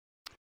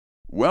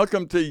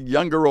Welcome to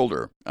Younger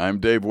Older.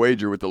 I'm Dave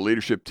Wager with the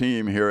leadership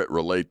team here at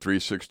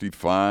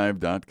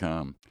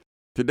Relate365.com.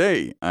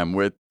 Today, I'm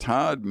with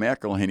Todd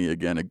McElhaney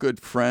again, a good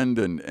friend,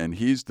 and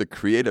he's the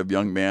creative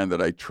young man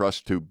that I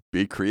trust to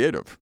be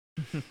creative.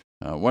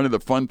 One of the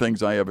fun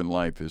things I have in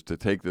life is to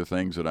take the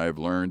things that I've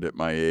learned at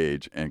my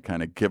age and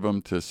kind of give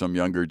them to some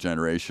younger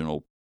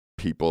generational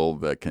people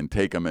that can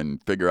take them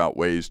and figure out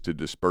ways to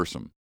disperse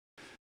them.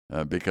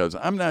 Because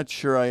I'm not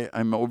sure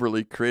I'm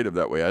overly creative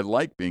that way. I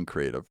like being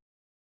creative,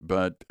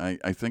 but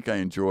I think I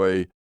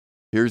enjoy,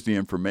 here's the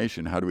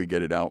information, how do we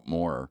get it out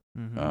more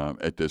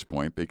at this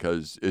point?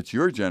 Because it's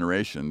your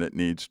generation that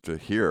needs to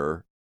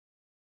hear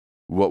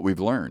what we've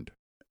learned.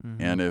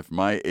 And if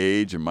my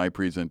age and my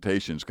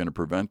presentation is going to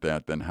prevent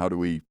that, then how do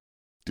we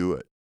do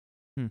it?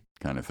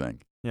 Kind of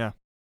thing. Yeah,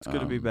 it's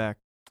good to be back.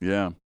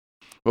 Yeah.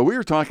 Well, we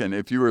were talking,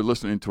 if you were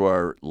listening to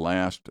our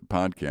last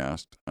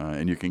podcast,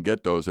 and you can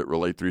get those at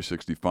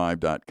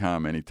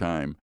Relate365.com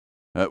anytime,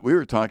 we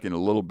were talking a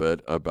little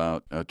bit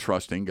about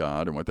trusting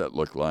God and what that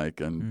looked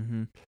like.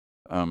 And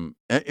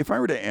if I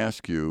were to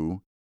ask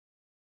you,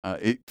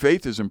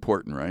 faith is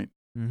important, right?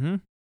 Mm-hmm.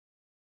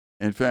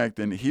 In fact,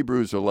 in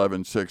Hebrews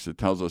 11:6, it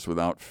tells us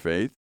without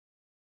faith,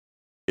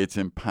 it's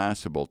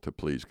impossible to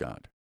please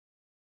God.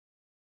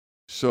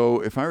 So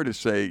if I were to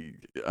say,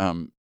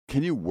 can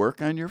you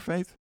work on your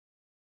faith?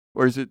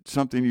 Or is it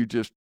something you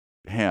just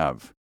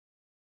have?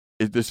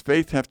 Does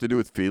faith have to do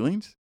with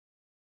feelings?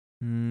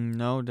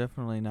 No,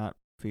 definitely not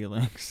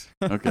feelings.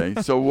 Okay,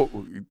 so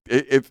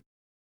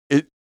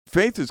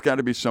faith has got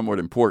to be somewhat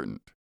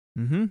important.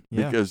 Yeah.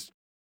 Because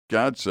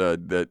God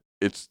said that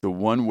it's the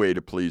one way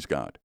to please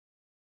God.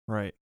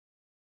 Right.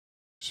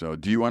 So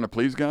do you want to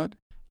please God?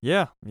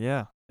 Yeah.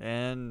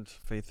 And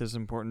faith is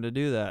important to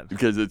do that.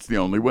 Because it's the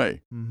only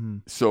way.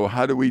 So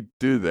how do we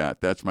do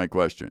that? That's my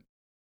question.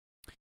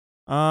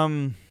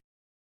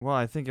 Well,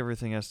 I think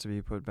everything has to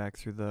be put back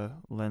through the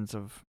lens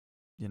of,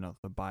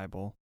 the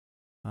Bible.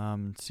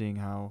 Seeing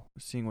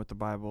what the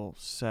Bible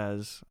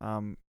says.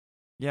 Can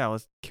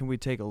we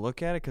take a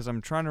look at it? Because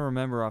I'm trying to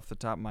remember off the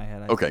top of my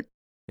head. Okay.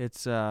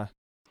 It's I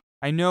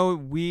know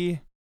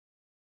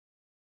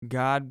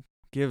God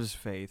gives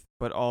faith,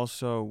 but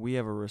also we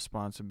have a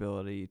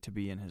responsibility to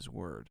be in His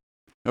Word.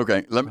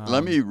 Okay,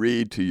 let me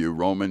read to you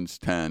Romans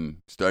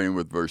 10, starting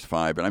with verse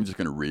 5, and I'm just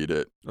going to read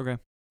it. Okay.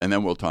 And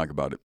then we'll talk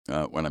about it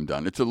when I'm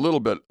done. It's a little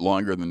bit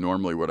longer than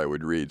normally what I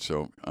would read,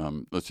 so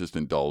let's just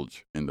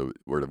indulge in the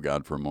Word of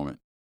God for a moment.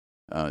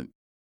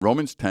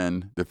 Romans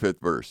 10, the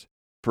 5th verse.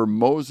 For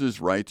Moses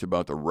writes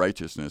about the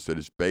righteousness that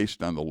is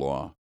based on the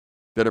law,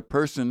 that a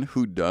person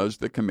who does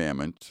the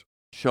commandments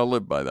shall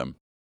live by them.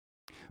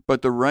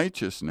 But the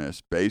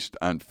righteousness based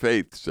on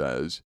faith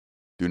says,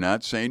 do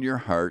not say in your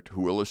heart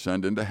who will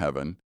ascend into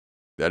heaven,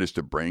 that is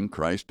to bring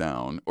Christ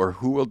down, or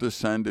who will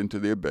descend into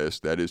the abyss,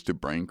 that is to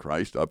bring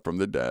Christ up from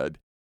the dead.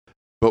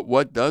 But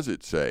what does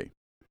it say?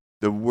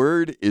 The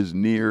word is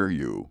near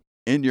you,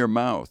 in your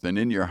mouth and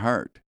in your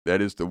heart.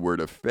 That is the word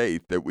of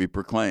faith that we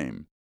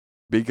proclaim.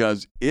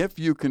 Because if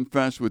you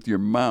confess with your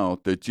mouth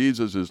that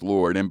Jesus is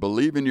Lord and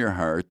believe in your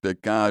heart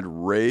that God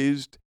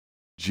raised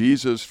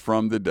Jesus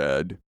from the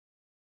dead,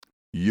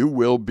 you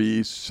will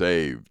be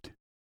saved.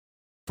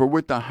 For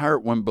with the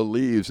heart one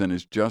believes and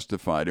is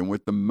justified, and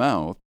with the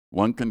mouth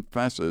one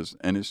confesses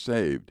and is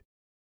saved.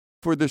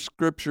 For the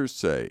Scriptures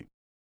say,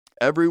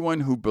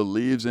 everyone who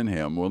believes in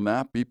Him will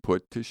not be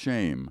put to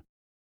shame.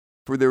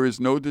 For there is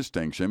no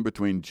distinction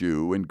between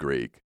Jew and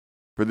Greek,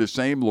 for the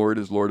same Lord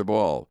is Lord of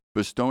all,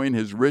 bestowing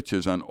His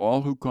riches on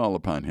all who call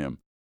upon Him.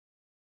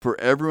 For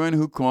everyone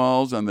who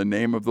calls on the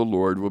name of the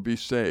Lord will be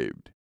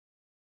saved.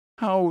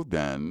 How,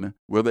 then,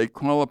 will they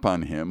call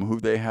upon Him who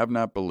they have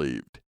not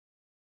believed?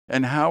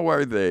 And how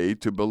are they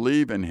to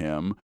believe in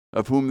Him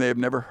of whom they have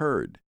never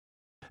heard?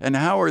 And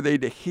how are they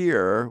to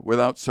hear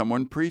without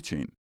someone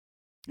preaching?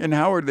 And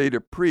how are they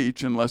to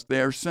preach unless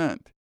they are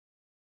sent?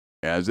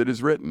 As it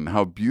is written,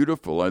 how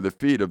beautiful are the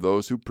feet of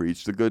those who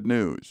preach the good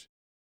news.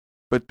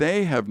 But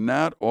they have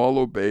not all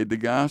obeyed the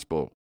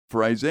gospel.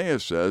 For Isaiah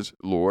says,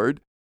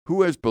 Lord,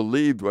 who has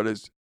believed what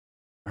is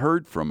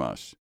heard from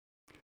us?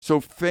 So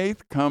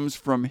faith comes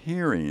from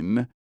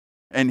hearing,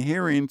 and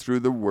hearing through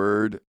the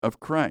word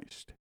of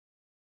Christ.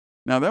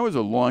 Now, that was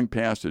a long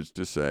passage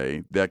to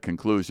say, that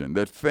conclusion,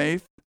 that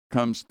faith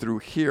comes through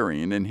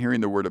hearing and hearing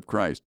the word of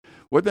Christ.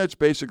 What that's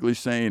basically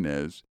saying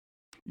is,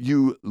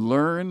 you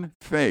learn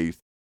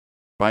faith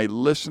by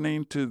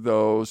listening to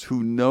those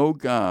who know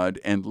God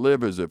and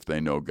live as if they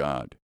know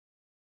God.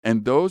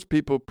 And those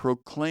people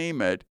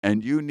proclaim it,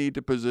 and you need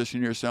to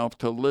position yourself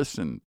to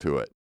listen to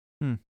it.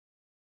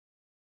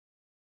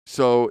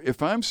 So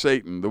if I'm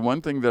Satan, the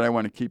one thing that I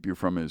want to keep you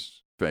from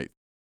is faith.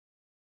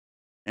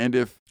 And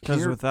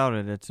because without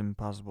it, it's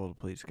impossible to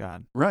please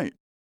God. Right.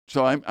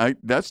 So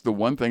that's the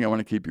one thing I want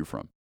to keep you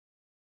from.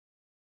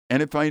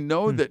 And if I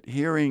know that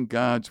hearing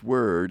God's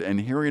word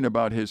and hearing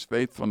about His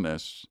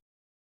faithfulness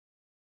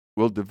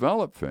will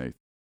develop faith,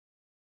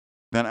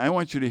 then I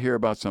want you to hear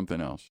about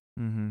something else.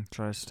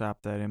 Try to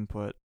stop that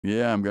input.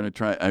 Yeah, I'm going to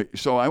try.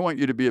 So I want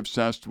you to be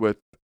obsessed with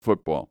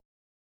football.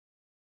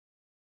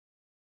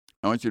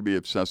 I want you to be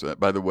obsessed with that.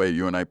 By the way,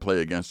 you and I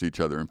play against each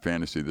other in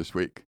fantasy this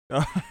week.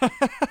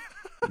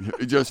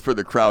 Just for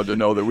the crowd to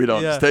know that we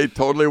don't stay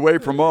totally away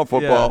from all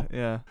football.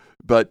 Yeah.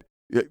 But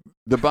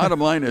the bottom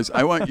line is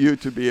I want you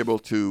to be able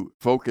to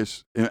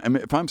focus. I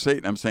mean, if I'm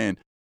Satan, I'm saying,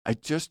 I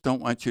just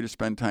don't want you to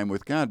spend time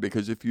with God,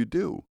 because if you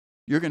do,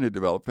 you're going to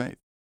develop faith.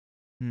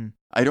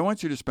 I don't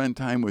want you to spend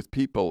time with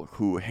people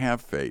who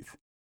have faith,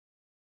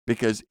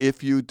 because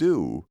if you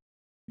do,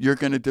 you're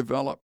going to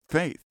develop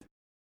faith.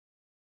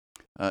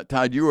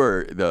 Todd, you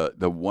are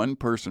the one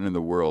person in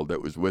the world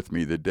that was with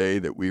me the day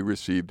that we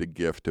received a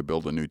gift to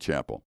build a new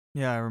chapel.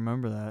 Yeah, I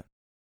remember that.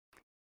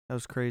 That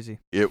was crazy.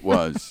 It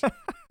was.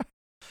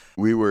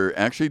 We were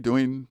actually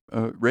doing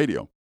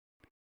radio,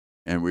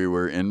 and we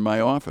were in my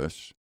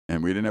office,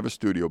 and we didn't have a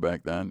studio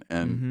back then,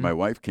 and my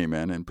wife came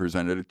in and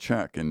presented a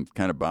check and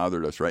kind of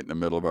bothered us right in the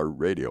middle of our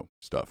radio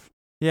stuff.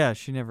 Yeah,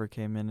 she never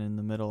came in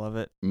the middle of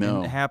it. No.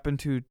 And it happened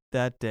to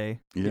that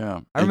day.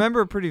 Yeah. I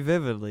remember it pretty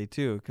vividly,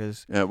 too,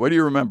 because... Yeah, what do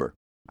you remember?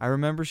 I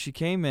remember she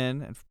came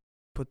in and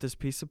put this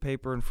piece of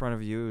paper in front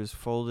of you. It was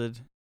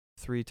folded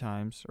 3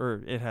 times,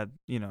 or it had,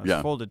 it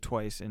was folded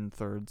twice in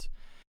thirds.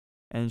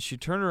 And she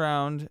turned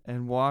around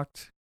and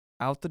walked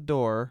out the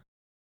door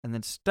and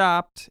then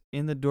stopped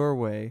in the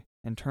doorway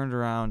and turned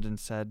around and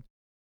said,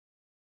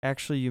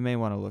 actually, you may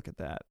want to look at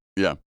that.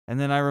 Yeah. And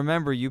then I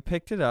remember you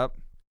picked it up,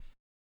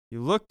 you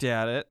looked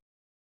at it,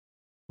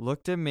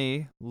 looked at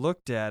me,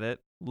 looked at it,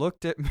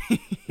 looked at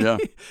me,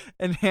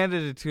 and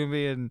handed it to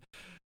me and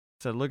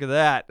said, look at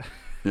that.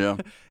 Yeah.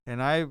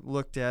 And I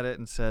looked at it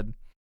and said,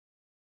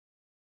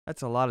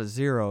 that's a lot of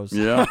zeros.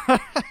 Yeah.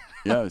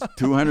 Yeah, it's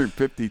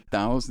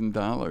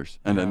 $250,000,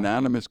 an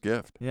anonymous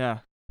gift. Yeah.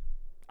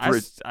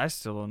 I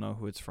still don't know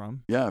who it's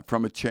from. Yeah,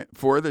 from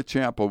for the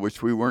chapel,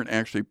 which we weren't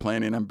actually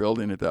planning on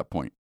building at that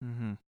point.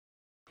 Mm-hmm.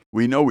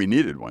 We know we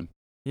needed one.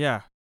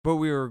 Yeah, but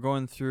we were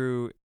going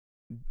through,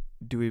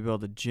 do we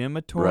build a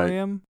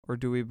gymatorium or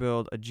do we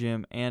build a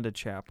gym and a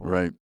chapel?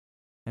 Right.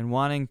 And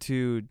wanting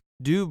to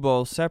do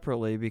both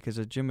separately, because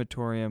a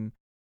gymatorium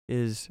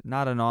is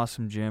not an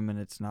awesome gym and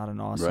it's not an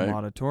awesome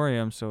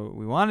auditorium, so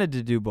we wanted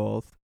to do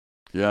both.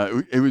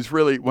 Yeah, it was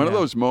really one of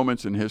those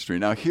moments in history.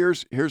 Now,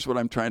 here's what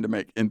I'm trying to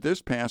make. In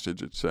this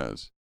passage, it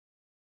says,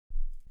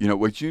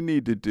 what you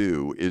need to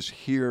do is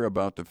hear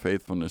about the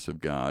faithfulness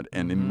of God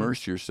and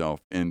immerse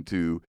yourself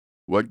into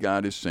what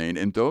God is saying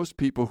and those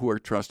people who are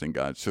trusting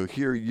God. So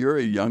here, you're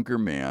a younger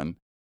man.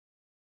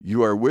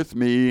 You are with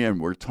me, and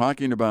we're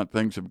talking about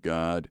things of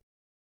God.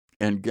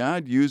 And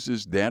God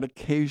uses that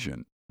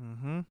occasion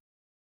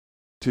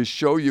to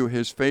show you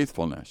his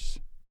faithfulness.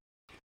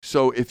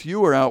 So if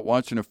you were out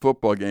watching a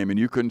football game and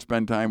you couldn't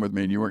spend time with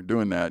me and you weren't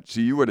doing that,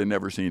 see, you would have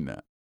never seen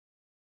that.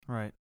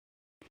 Right.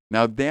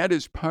 Now, that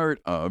is part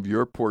of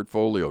your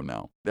portfolio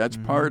now. That's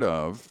part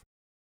of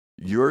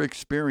your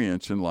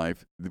experience in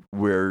life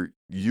where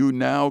you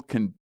now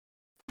can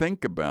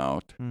think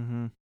about,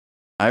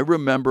 I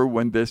remember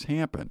when this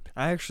happened.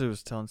 I actually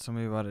was telling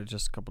somebody about it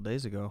just a couple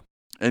days ago.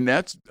 And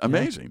that's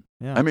amazing.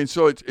 Yeah. I mean,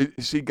 so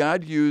see,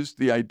 God used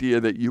the idea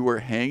that you were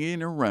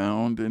hanging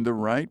around in the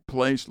right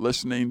place,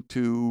 listening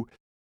to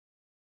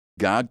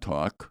God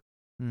talk,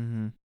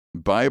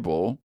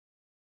 Bible,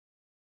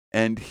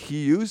 and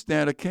he used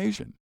that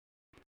occasion.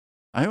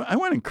 I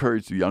want to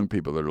encourage the young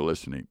people that are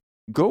listening,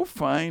 go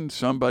find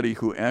somebody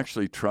who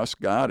actually trusts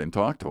God and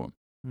talk to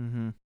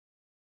him.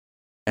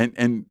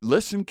 And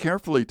listen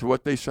carefully to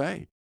what they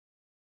say.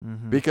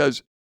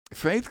 Because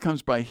faith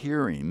comes by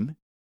hearing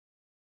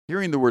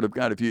the word of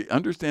God. If you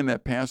understand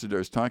that passage I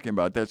was talking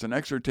about, that's an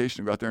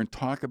exhortation to go out there and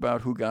talk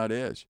about who God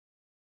is,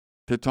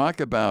 to talk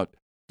about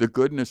the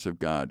goodness of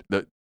God,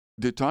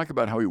 to talk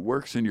about how he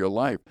works in your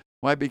life.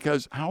 Why?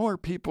 Because how are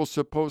people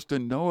supposed to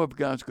know of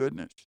God's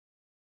goodness?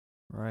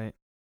 Right.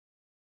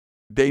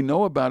 They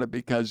know about it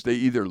because they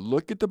either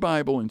look at the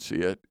Bible and see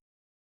it,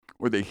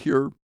 or they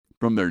hear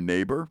from their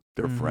neighbor,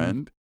 their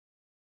friend,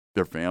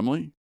 their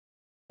family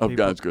of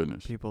God's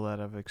goodness. People that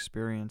have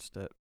experienced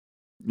it.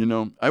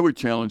 I would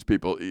challenge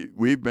people.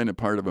 We've been a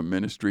part of a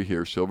ministry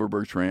here, Silver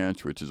Birch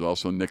Ranch, which is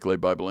also Nicolay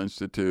Bible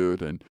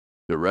Institute and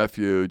The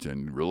Refuge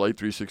and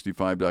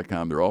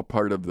Relate365.com. They're all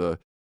part of the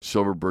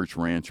Silver Birch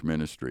Ranch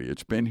ministry.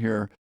 It's been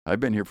here. I've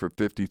been here for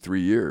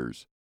 53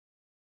 years.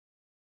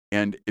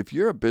 And if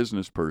you're a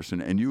business person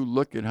and you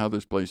look at how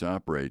this place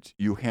operates,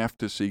 you have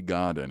to see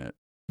God in it.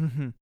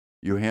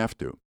 You have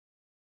to.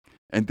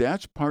 And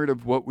that's part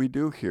of what we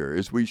do here,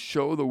 is we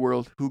show the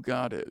world who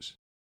God is.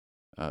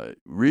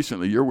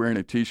 Recently, you're wearing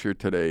a T-shirt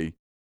today,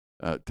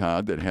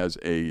 Todd, that has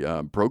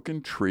a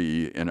broken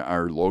tree in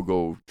our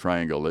logo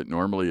triangle that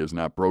normally is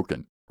not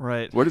broken.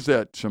 Right. What does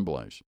that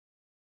symbolize?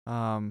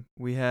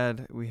 We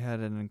had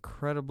an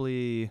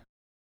incredibly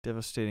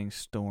devastating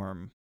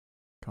storm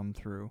come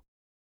through,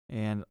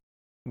 and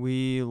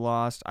we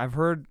lost. I've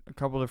heard a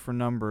couple different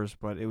numbers,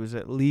 but it was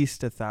at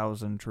least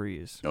 1,000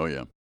 trees. Oh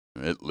yeah.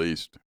 At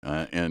least.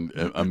 And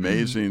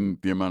amazing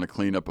the amount of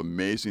cleanup,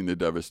 amazing the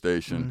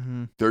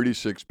devastation.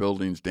 36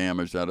 buildings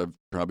damaged out of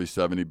probably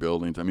 70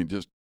 buildings. I mean,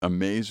 just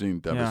amazing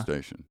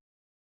devastation.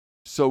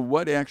 So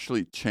what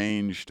actually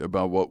changed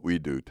about what we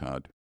do,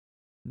 Todd?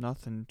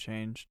 Nothing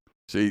changed.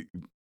 See,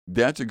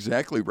 that's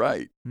exactly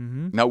right.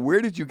 Mm-hmm. Now,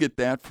 where did you get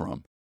that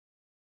from?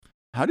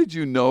 How did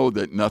you know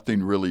that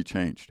nothing really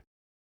changed?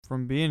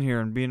 From being here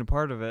and being a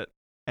part of it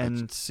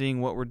and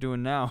seeing what we're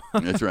doing now.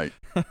 That's right.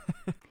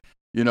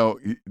 You know,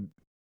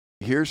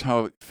 here's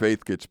how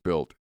faith gets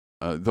built.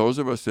 Those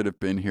of us that have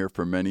been here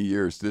for many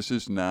years, this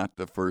is not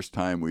the first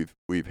time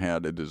we've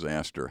had a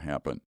disaster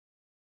happen.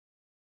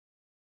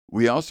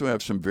 We also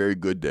have some very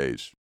good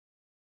days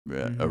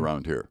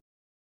around here.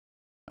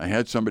 I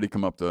had somebody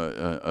come up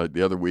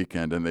the other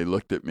weekend, and they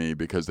looked at me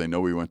because they know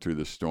we went through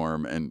the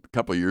storm. And a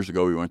couple of years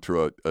ago, we went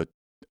through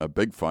a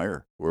big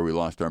fire where we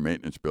lost our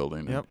maintenance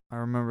building. Yep, I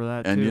remember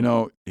that too. And, you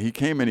know, he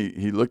came and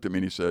he looked at me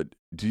and he said,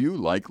 "Do you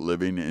like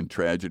living in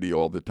tragedy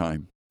all the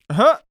time?"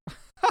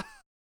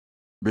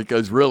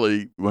 Because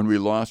really, when we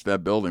lost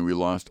that building, we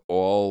lost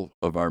all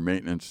of our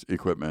maintenance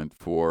equipment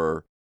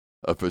for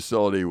a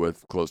facility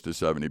with close to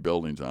 70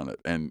 buildings on it.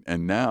 And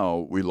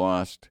now we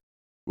lost,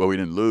 well, we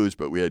didn't lose,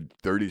 but we had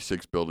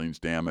 36 buildings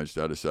damaged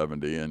out of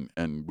 70,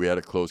 and we had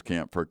to close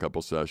camp for a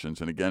couple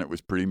sessions. And again, it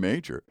was pretty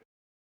major.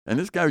 And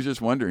this guy was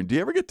just wondering, do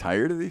you ever get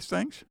tired of these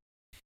things?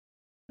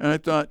 And I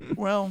thought,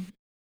 well,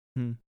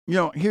 you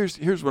know, here's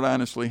what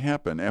honestly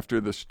happened. After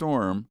the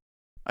storm,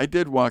 I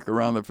did walk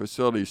around the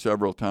facility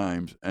several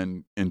times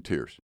and in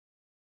tears,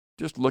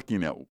 just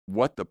looking at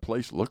what the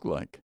place looked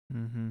like.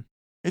 Mm-hmm.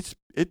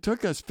 It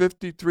took us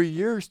 53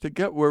 years to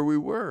get where we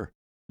were.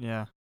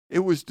 Yeah. It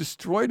was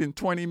destroyed in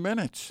 20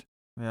 minutes.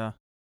 Yeah.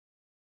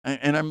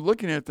 And I'm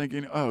looking at it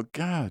thinking, oh,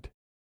 God,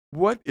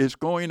 what is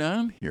going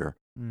on here?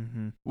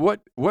 Mm-hmm.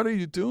 What are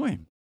you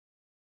doing?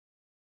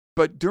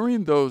 But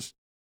during those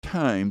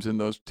times and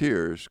those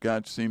tears,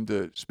 God seemed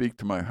to speak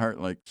to my heart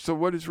like, so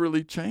what has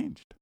really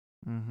changed?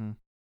 Mm-hmm.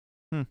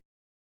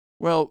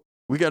 Well,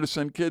 we got to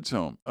send kids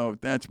home. Oh,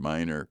 that's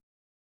minor.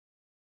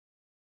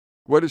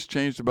 What has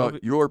changed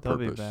about your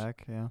purpose? They'll be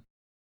back, yeah.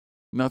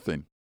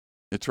 Nothing.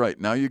 It's right.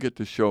 Now you get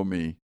to show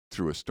me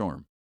through a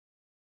storm.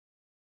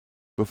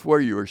 Before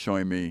you were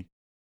showing me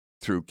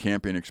through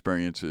camping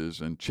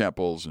experiences and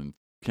chapels and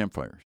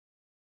campfires.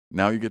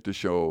 Now you get to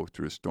show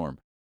through a storm.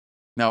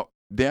 Now,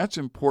 that's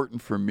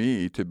important for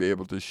me to be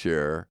able to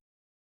share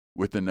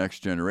with the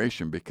next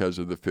generation because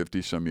of the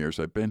 50-some years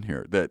I've been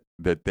here,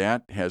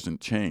 that hasn't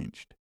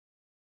changed.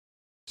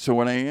 So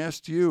when I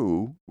asked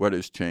you what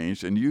has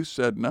changed and you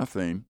said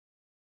nothing,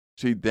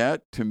 see,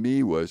 that to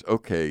me was,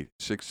 okay,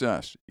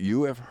 success.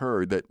 You have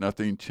heard that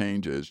nothing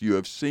changes. You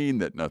have seen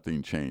that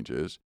nothing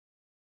changes.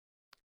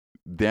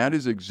 That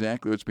is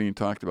exactly what's being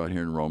talked about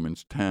here in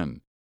Romans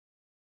 10.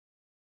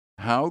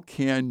 How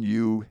can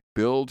you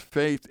build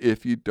faith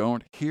if you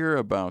don't hear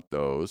about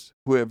those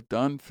who have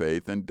done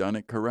faith and done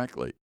it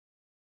correctly?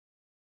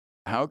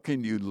 How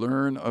can you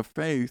learn of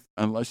faith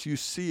unless you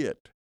see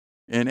it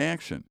in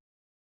action?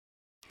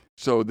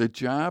 So the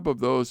job of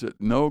those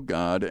that know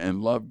God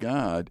and love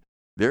God,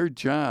 their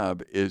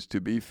job is to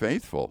be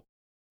faithful.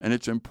 And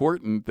it's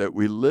important that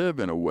we live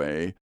in a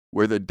way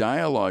where the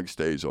dialogue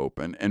stays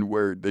open and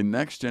where the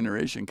next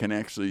generation can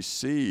actually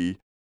see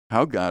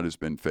how God has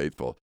been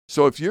faithful.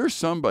 So if you're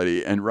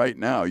somebody and right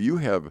now you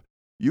have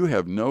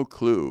no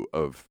clue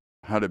of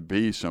how to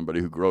be somebody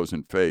who grows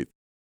in faith,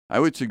 I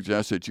would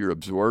suggest that you're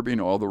absorbing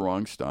all the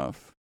wrong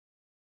stuff,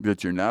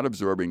 that you're not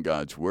absorbing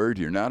God's word,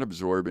 you're not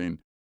absorbing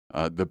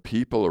the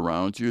people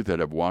around you that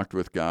have walked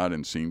with God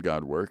and seen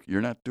God work.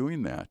 You're not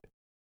doing that.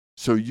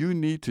 So you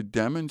need to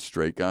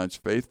demonstrate God's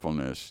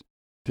faithfulness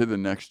to the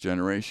next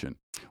generation.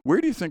 Where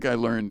do you think I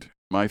learned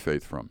my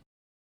faith from?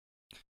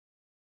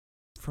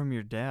 From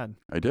your dad.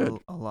 I did.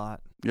 A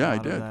lot. Yeah, I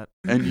did.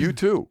 And you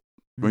too.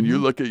 When you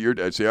look at your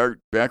dad, see, our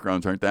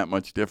backgrounds aren't that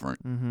much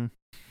different. Mm-hmm.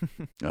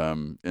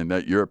 And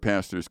that you're a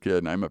pastor's kid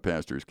and I'm a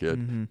pastor's kid.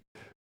 Mm-hmm.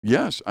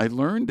 Yes, I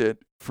learned it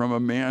from a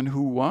man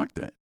who walked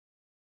it.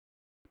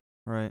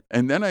 Right.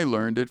 And then I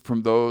learned it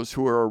from those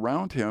who were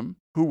around him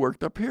who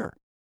worked up here.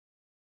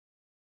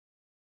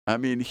 I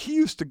mean, he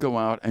used to go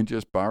out and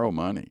just borrow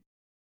money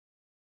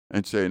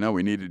and say, no,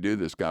 we need to do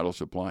this. God will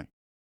supply.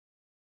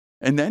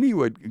 And then he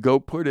would go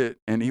put it,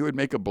 and he would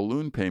make a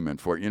balloon payment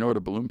for it. You know what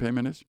a balloon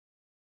payment is?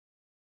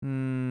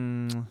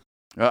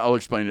 I'll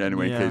explain it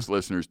anyway in case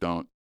listeners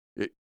don't.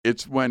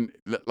 It's when,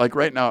 like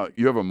right now,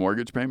 you have a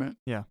mortgage payment.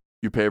 Yeah.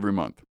 You pay every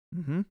month.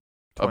 Mm-hmm.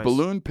 A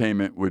balloon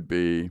payment would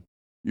be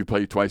you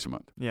pay twice a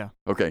month. Yeah.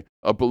 Okay.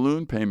 A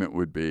balloon payment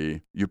would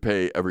be you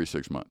pay every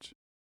 6 months.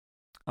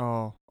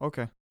 Oh,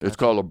 okay. It's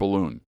called a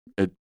balloon.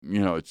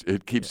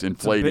 It keeps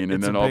inflating,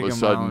 and then all of a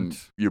sudden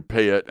you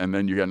pay it, and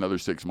then you got another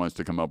 6 months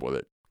to come up with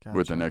it. Gotcha.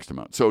 With the next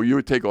amount. So you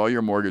would take all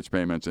your mortgage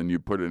payments and you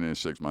put it in a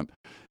 6 month.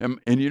 And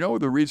you know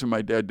the reason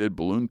my dad did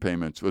balloon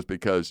payments was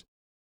because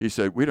he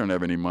said, we don't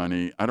have any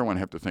money. I don't want to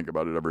have to think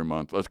about it every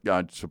month. Let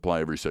God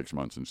supply every 6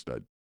 months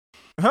instead.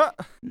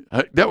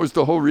 That was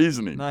the whole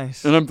reasoning.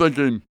 Nice. And I'm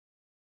thinking,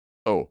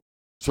 oh,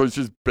 so it's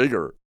just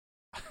bigger.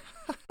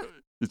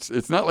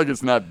 It's not like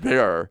it's not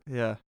there.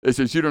 Yeah. It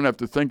says you don't have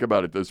to think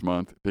about it this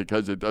month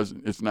because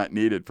it's not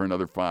needed for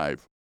another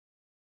 5.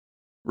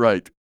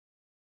 Right.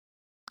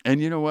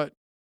 And you know what?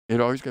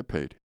 It always got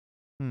paid.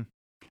 Hmm.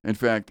 In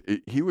fact,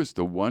 he was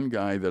the one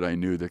guy that I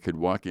knew that could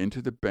walk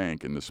into the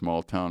bank in the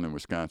small town in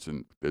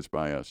Wisconsin that's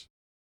by us.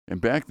 And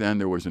back then,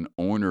 there was an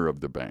owner of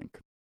the bank,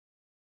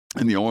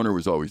 and the owner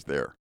was always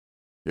there.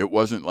 It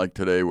wasn't like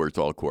today where it's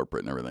all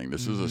corporate and everything.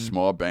 This was a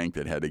small bank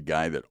that had a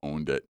guy that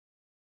owned it,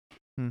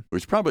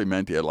 which probably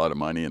meant he had a lot of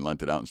money and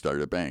lent it out and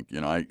started a bank.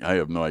 You know, I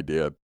have no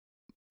idea.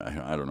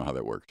 I don't know how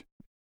that worked.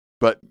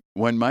 But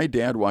when my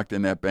dad walked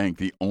in that bank,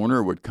 the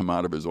owner would come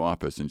out of his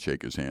office and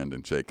shake his hand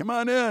and say, "Come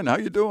on in, how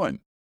you doing?"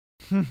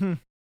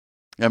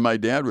 And my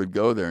dad would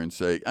go there and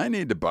say, "I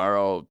need to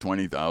borrow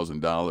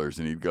 $20,000.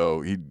 And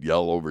he'd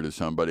yell over to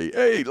somebody,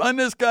 "Hey, lend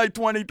this guy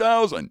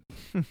 $20,000.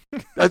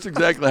 That's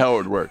exactly how it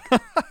would work.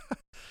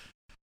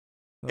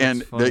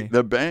 And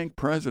the bank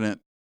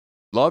president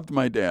loved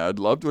my dad,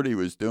 loved what he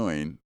was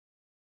doing,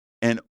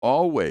 and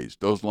always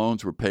those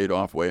loans were paid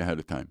off way ahead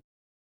of time.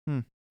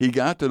 He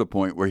got to the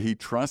point where he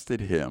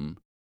trusted him.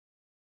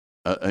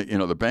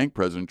 The bank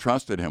president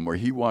trusted him where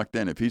he walked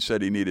in. If he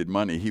said he needed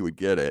money, he would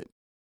get it,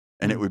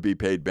 and it would be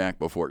paid back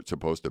before it's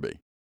supposed to be.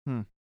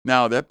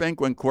 Now, that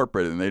bank went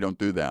corporate, and they don't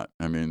do that.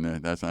 I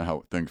mean, that's not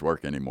how things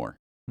work anymore.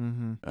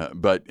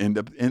 But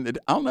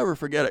I'll never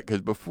forget it,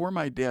 because before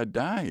my dad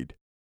died,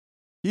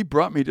 he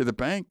brought me to the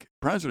bank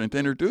president to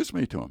introduce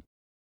me to him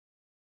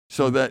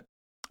so that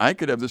I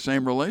could have the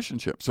same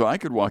relationship. So I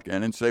could walk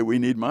in and say, "We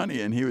need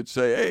money." And he would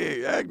say,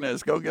 "Hey,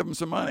 Agnes, go give him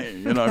some money."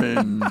 You know what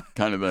I mean?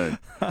 Kind of thing.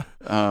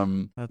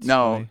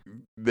 Now, funny.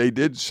 They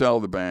did sell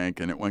the bank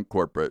and it went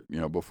corporate,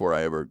 before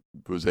I ever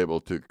was able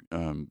to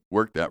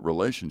work that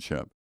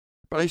relationship.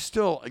 But I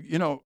still,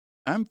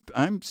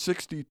 I'm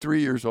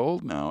 63 years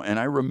old now, and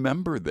I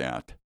remember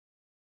that.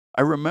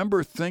 I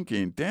remember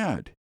thinking,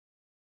 "Dad,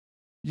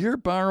 you're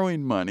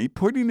borrowing money,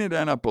 putting it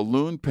on a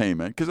balloon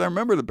payment," because I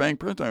remember the bank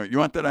president, "You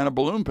want that on a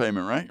balloon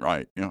payment, right?"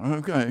 Right.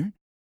 Okay.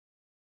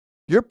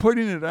 You're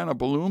putting it on a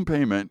balloon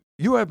payment.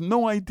 You have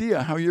no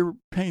idea how you're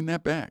paying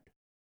that back.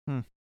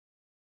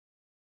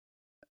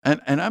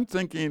 And I'm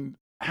thinking,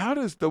 how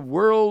does the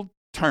world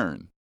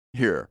turn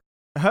here?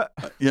 I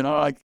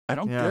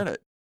don't get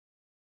it.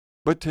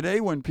 But today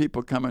when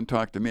people come and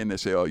talk to me and they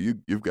say, "Oh,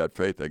 you've got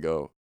faith," I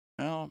go,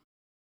 "Well,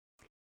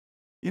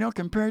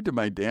 compared to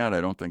my dad,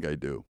 I don't think I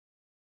do."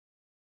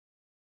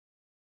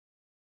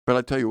 But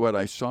I tell you what,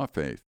 I saw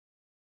faith.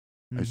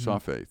 I saw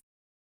faith.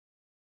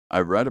 I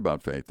read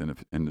about faith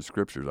in the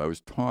scriptures. I was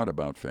taught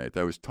about faith.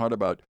 I was taught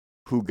about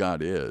who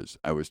God is.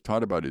 I was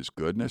taught about his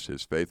goodness,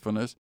 his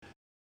faithfulness.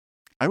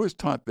 I was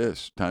taught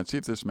this, Todd, see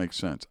if this makes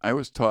sense. I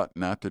was taught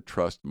not to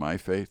trust my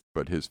faith,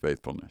 but his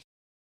faithfulness.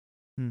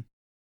 In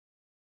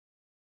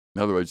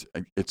other words,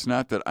 it's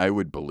not that I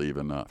would believe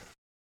enough,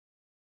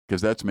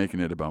 because that's making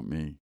it about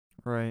me.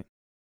 Right.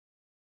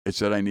 It's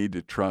that I need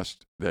to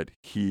trust that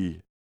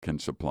he can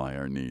supply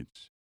our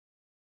needs.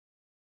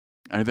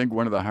 And I think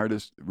one of the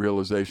hardest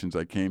realizations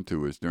I came to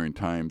was during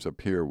times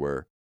up here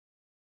where,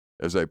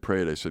 as I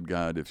prayed, I said,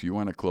 "God, if you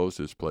want to close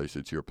this place,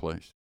 it's your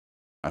place.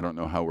 I don't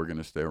know how we're going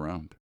to stay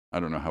around. I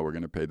don't know how we're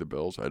going to pay the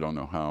bills. I don't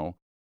know how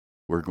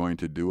we're going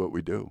to do what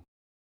we do.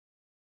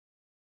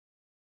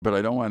 But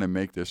I don't want to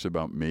make this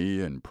about me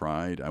and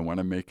pride. I want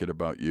to make it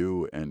about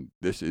you, and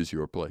this is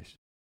your place.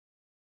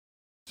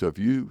 So if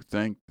you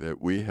think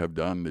that we have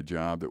done the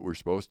job that we're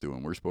supposed to,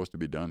 and we're supposed to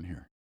be done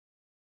here,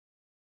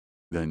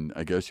 then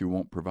I guess you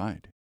won't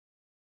provide,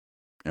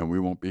 and we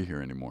won't be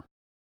here anymore."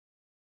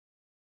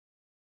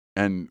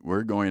 And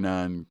we're going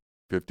on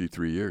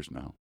 53 years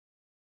now,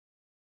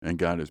 and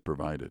God has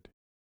provided.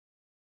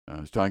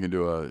 I was talking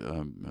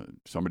to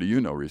somebody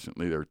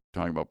recently. They were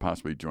talking about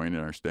possibly joining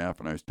our staff,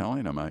 and I was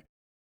telling them, I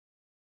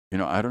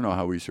don't know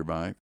how we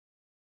survive.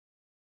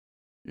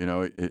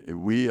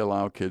 We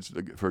allow kids,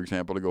 for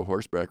example, to go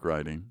horseback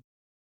riding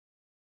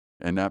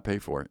and not pay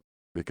for it,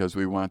 because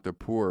we want the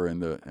poor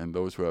and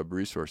those who have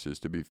resources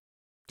to be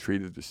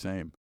treated the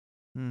same.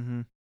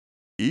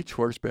 Each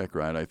horseback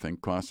ride, I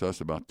think, costs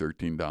us about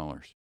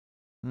 $13.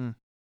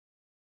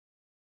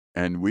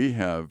 And we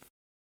have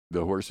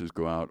the horses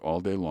go out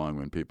all day long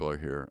when people are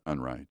here on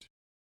rides.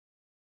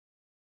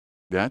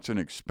 That's an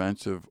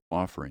expensive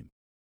offering.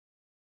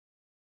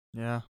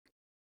 Yeah.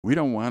 We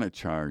don't want to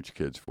charge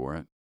kids for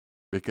it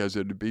because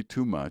it would be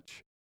too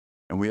much.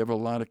 And we have a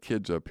lot of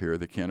kids up here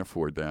that can't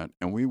afford that.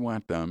 And we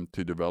want them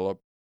to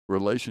develop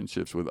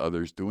relationships with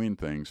others, doing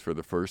things for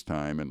the first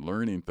time and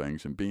learning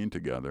things and being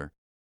together.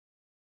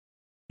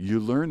 You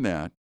learn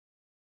that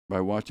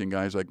by watching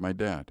guys like my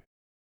dad.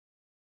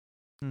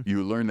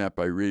 You learn that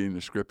by reading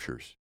the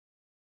scriptures.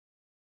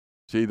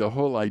 See, the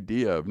whole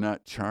idea of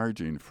not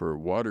charging for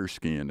water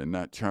skiing and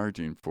not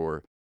charging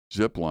for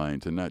zip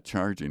lines and not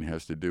charging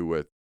has to do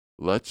with,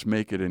 let's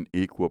make it an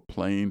equal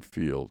playing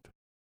field.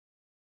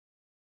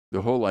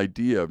 The whole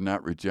idea of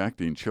not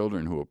rejecting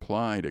children who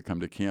apply to come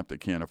to camp that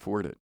can't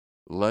afford it.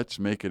 Let's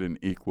make it an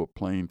equal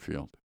playing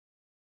field.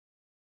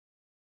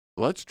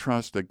 Let's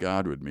trust that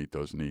God would meet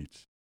those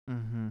needs.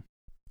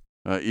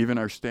 Even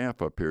our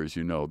staff up here, as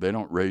you know, they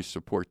don't raise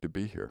support to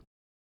be here.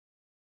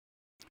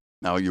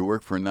 Now, you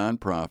work for a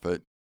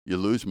nonprofit, You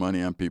lose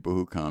money on people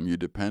who come. You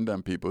depend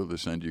on people to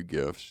send you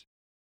gifts.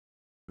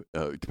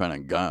 Depend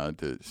on God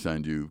to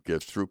send you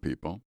gifts through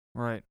people.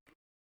 Right.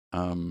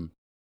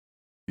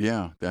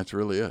 Yeah, that's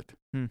really it.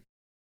 Hmm.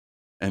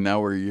 And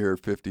now we're year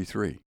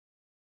 53.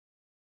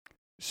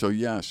 So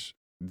yes,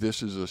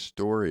 this is a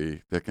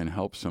story that can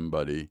help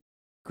somebody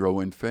grow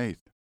in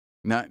faith.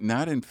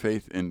 Not in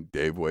faith in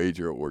Dave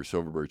Wager or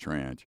Silver Birch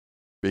Ranch,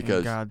 because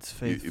And God's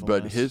faithfulness.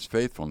 but his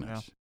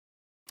faithfulness.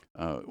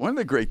 One of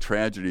the great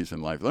tragedies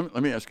in life. Let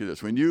me ask you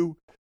this: when you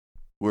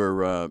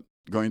were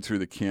going through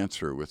the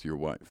cancer with your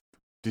wife,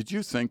 did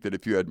you think that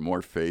if you had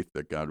more faith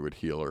that God would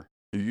heal her?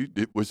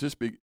 Was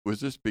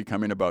this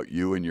becoming about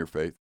you and your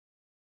faith?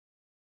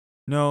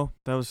 No,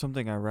 that was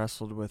something I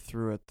wrestled with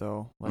through it,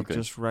 though. Like, Okay.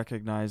 just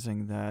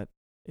recognizing that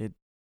it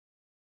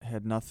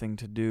had nothing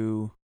to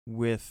do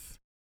with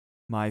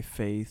my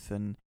faith,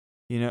 and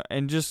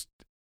and just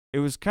it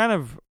was kind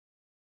of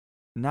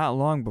not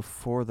long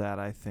before that,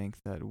 I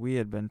think, that we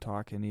had been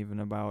talking even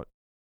about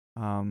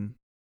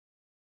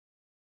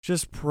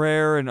just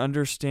prayer and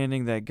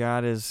understanding that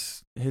God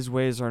is, his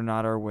ways are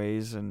not our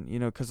ways. And,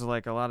 because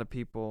like a lot of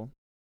people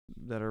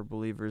that are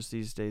believers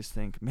these days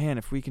think, man,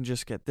 if we can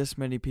just get this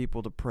many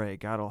people to pray,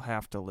 God will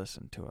have to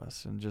listen to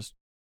us. And just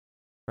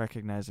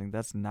recognizing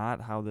that's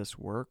not how this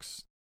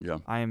works. Yeah.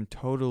 I am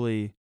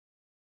totally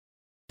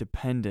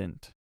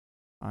dependent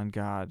on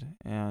God.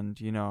 And,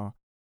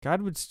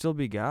 God would still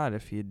be God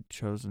if he had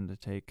chosen to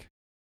take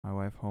my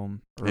wife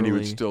home early. And he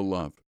would still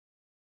love.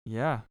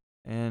 Yeah.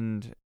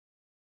 And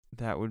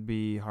that would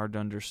be hard to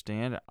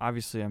understand.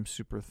 Obviously, I'm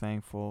super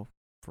thankful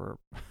for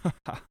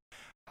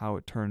how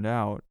it turned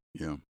out.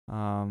 Yeah.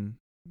 I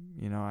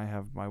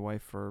have my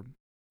wife for,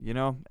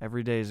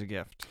 every day is a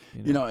gift.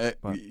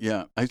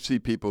 I see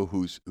people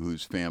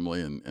whose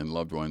family and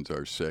loved ones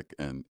are sick,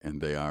 and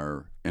they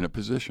are in a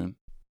position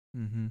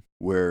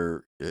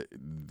where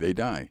they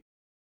die.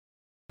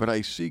 But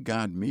I see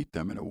God meet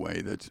them in a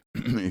way that's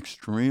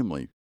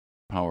extremely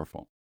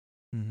powerful.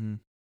 Mm-hmm.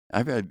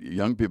 I've had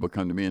young people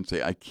come to me and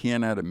say, I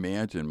cannot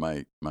imagine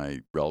my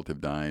relative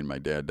dying, my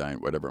dad dying,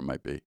 whatever it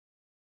might be.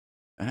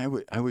 And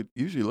I would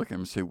usually look at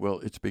him and say, well,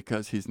 it's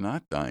because he's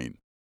not dying.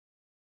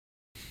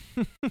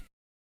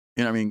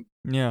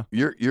 Yeah.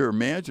 You're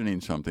imagining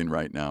something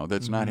right now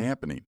that's not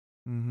happening.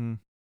 Mm-hmm.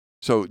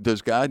 So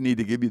does God need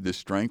to give you the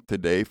strength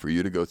today for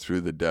you to go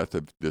through the death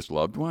of this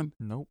loved one?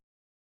 Nope.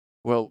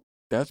 Well,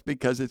 that's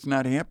because it's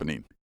not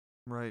happening.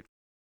 Right.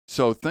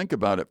 So think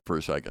about it for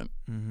a second.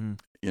 Mm-hmm.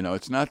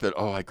 It's not that,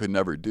 I could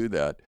never do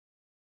that.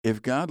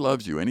 If God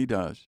loves you, and he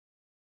does,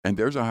 and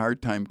there's a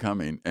hard time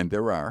coming, and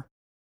there are,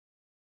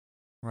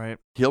 right,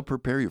 he'll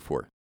prepare you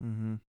for it.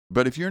 Mm-hmm.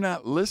 But if you're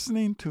not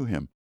listening to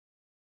him,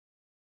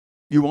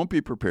 you won't be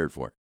prepared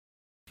for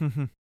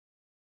it.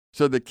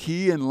 So the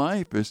key in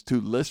life is to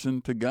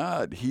listen to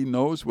God. He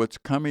knows what's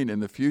coming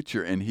in the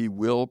future, and he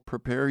will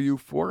prepare you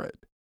for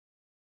it.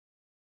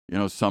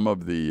 Some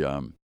of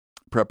the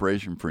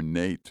preparation for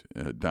Nate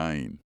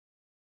dying.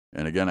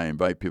 And again, I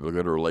invite people to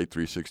go to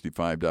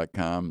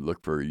relate365.com,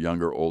 look for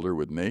Younger, Older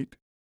with Nate.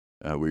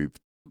 We've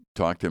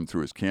talked him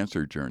through his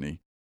cancer journey.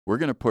 We're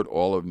going to put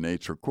all of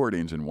Nate's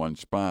recordings in one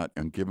spot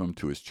and give them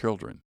to his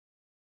children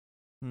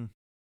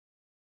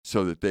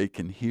so that they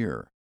can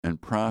hear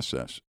and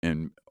process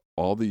in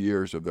all the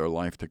years of their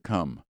life to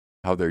come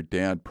how their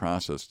dad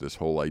processed this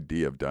whole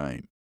idea of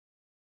dying.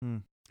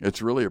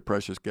 It's really a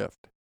precious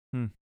gift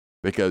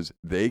because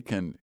they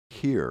can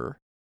hear,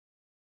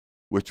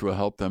 which will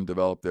help them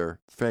develop their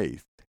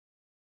faith,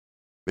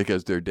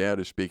 because their dad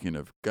is speaking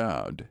of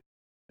God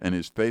and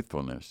his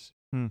faithfulness.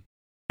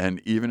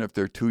 And even if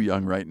they're too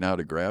young right now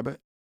to grab it,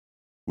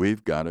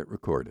 we've got it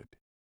recorded.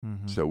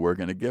 So we're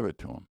going to give it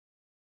to them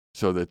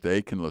so that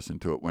they can listen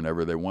to it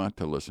whenever they want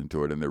to listen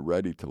to it, and they're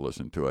ready to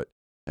listen to it.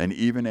 And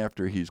even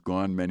after he's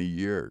gone many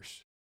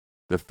years,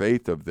 the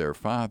faith of their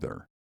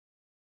father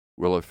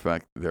will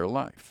affect their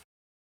life.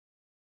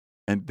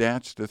 And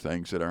that's the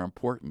things that are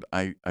important.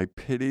 I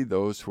pity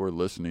those who are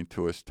listening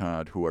to us,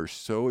 Todd, who are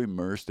so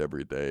immersed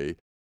every day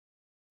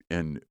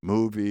in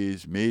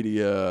movies,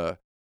 media,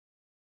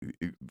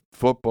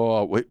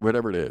 football,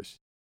 whatever it is,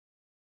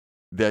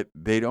 that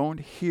they don't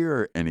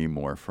hear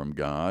anymore from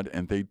God,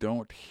 and they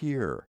don't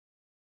hear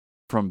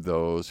from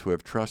those who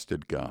have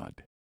trusted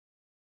God.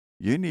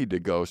 You need to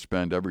go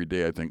spend every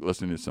day, I think,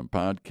 listening to some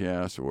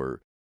podcasts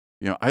or,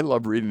 I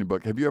love reading a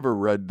book. Have you ever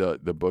read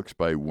the books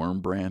by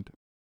Wormbrand?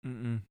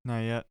 Not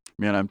yet.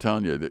 Man, I'm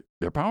telling you, that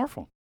they're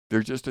powerful.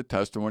 They're just a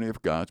testimony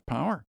of God's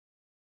power.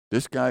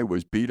 This guy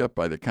was beat up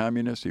by the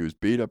communists. He was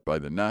beat up by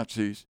the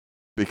Nazis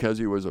because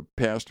he was a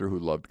pastor who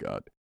loved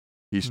God.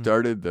 He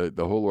started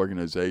the whole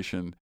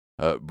organization,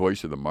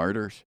 Voice of the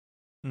Martyrs.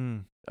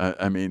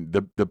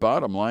 The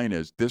bottom line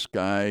is this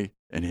guy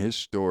and his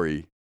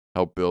story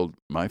helped build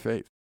my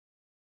faith.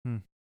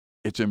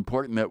 It's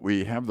important that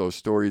we have those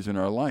stories in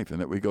our life and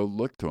that we go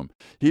look to them.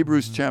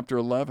 Hebrews chapter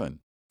 11.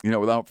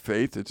 Without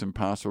faith, it's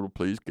impossible to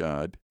please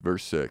God.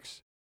 Verse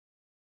 6.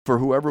 For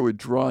whoever would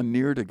draw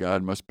near to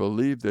God must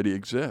believe that he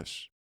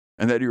exists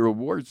and that he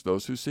rewards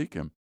those who seek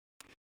him.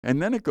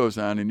 And then it goes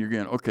on, and you're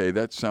going, okay,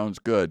 that sounds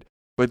good.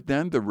 But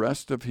then the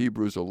rest of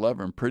Hebrews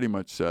 11 pretty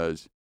much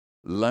says,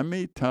 let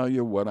me tell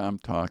you what I'm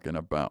talking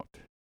about.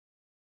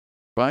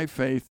 By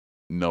faith,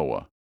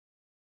 Noah.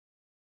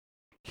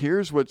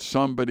 Here's what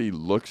somebody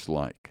looks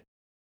like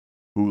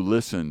who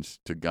listens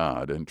to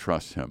God and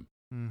trusts him.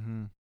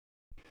 Mm-hmm.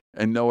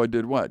 And Noah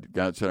did what?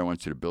 God said, I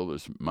want you to build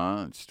this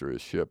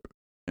monstrous ship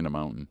in a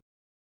mountain.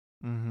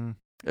 Mm-hmm.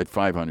 At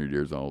 500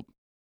 years old.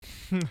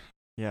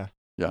 Yeah.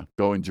 Yeah,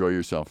 go enjoy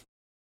yourself.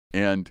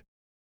 And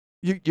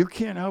you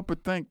can't help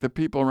but think the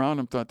people around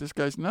him thought, this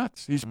guy's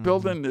nuts. He's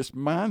building this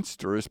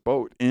monstrous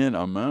boat in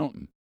a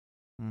mountain.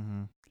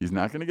 Mm-hmm. He's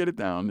not going to get it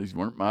down. These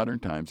weren't modern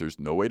times. There's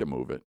no way to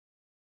move it.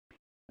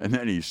 And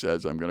then he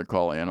says, I'm going to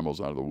call animals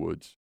out of the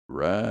woods.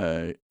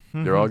 Right.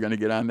 They're all going to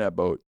get on that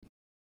boat.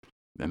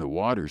 Then the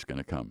water's going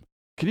to come.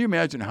 Can you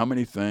imagine how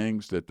many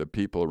things that the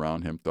people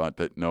around him thought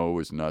that Noah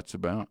was nuts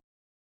about?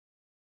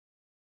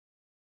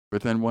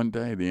 But then one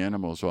day, the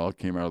animals all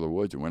came out of the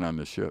woods and went on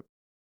the ship.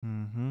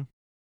 Mm-hmm.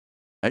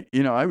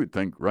 I would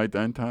think right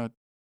then, Todd,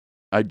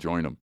 I'd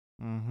join them.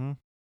 Mm-hmm.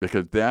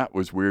 Because that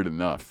was weird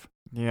enough.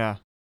 Yeah.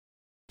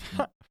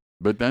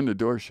 But then the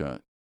door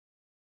shut.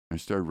 And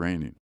it started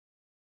raining.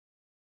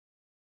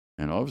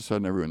 And all of a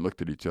sudden, everyone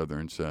looked at each other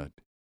and said,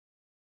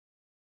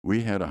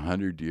 we had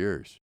 100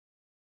 years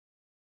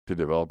to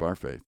develop our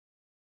faith.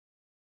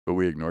 But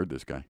we ignored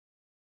this guy.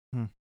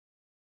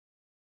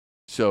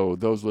 So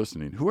those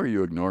listening, who are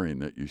you ignoring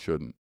that you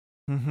shouldn't?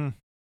 Mm-hmm.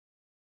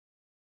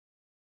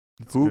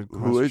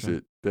 Who is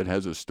it that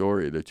has a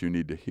story that you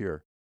need to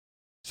hear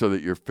so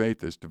that your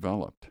faith is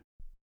developed?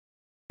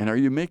 And are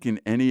you making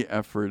any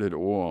effort at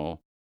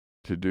all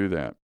to do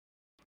that?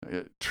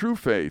 True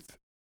faith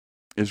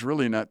is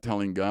really not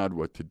telling God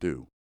what to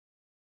do.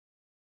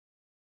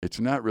 It's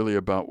not really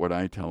about what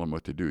I tell him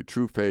what to do.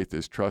 True faith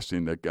is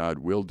trusting that God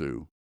will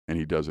do, and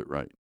he does it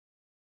right.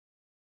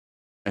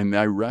 And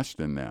I rest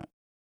in that.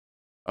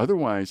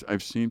 Otherwise,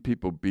 I've seen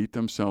people beat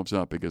themselves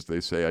up because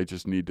they say, I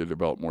just need to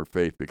develop more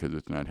faith because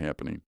it's not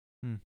happening.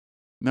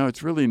 No,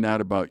 it's really not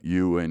about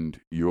you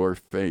and your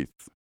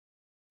faith.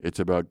 It's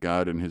about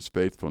God and his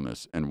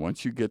faithfulness. And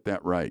once you get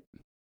that right,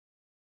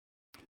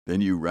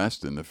 then you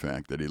rest in the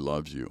fact that he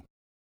loves you.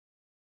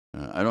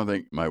 I don't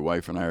think my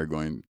wife and I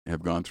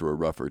have gone through a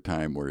rougher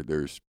time where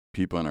there's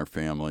people in our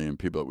family and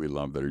people that we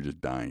love that are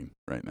just dying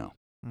right now.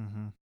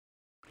 Mm-hmm.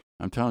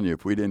 I'm telling you,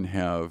 if we didn't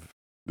have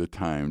the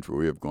times where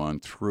we have gone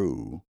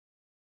through,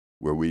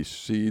 where we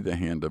see the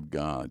hand of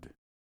God,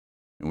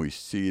 and we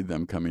see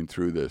them coming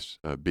through this,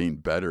 being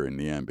better in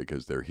the end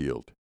because they're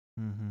healed,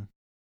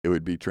 it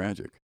would be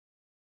tragic.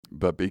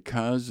 But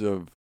because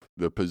of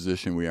the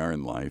position we are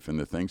in life and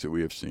the things that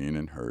we have seen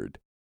and heard,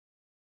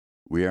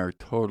 we are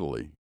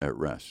totally at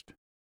rest.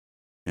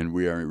 And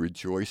we are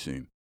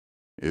rejoicing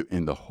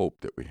in the hope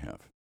that we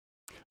have.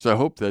 So I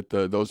hope that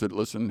those that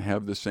listen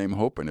have the same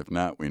hope. And if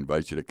not, we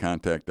invite you to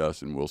contact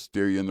us and we'll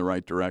steer you in the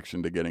right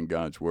direction to getting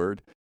God's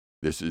Word.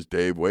 This is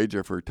Dave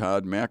Wager for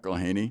Todd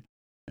McElhaney,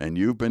 and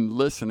you've been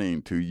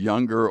listening to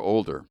Younger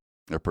Older,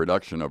 a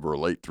production of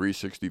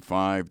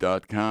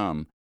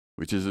Relate365.com,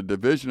 which is a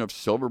division of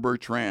Silver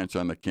Birch Ranch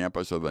on the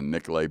campus of the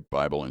Nicolay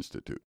Bible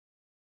Institute.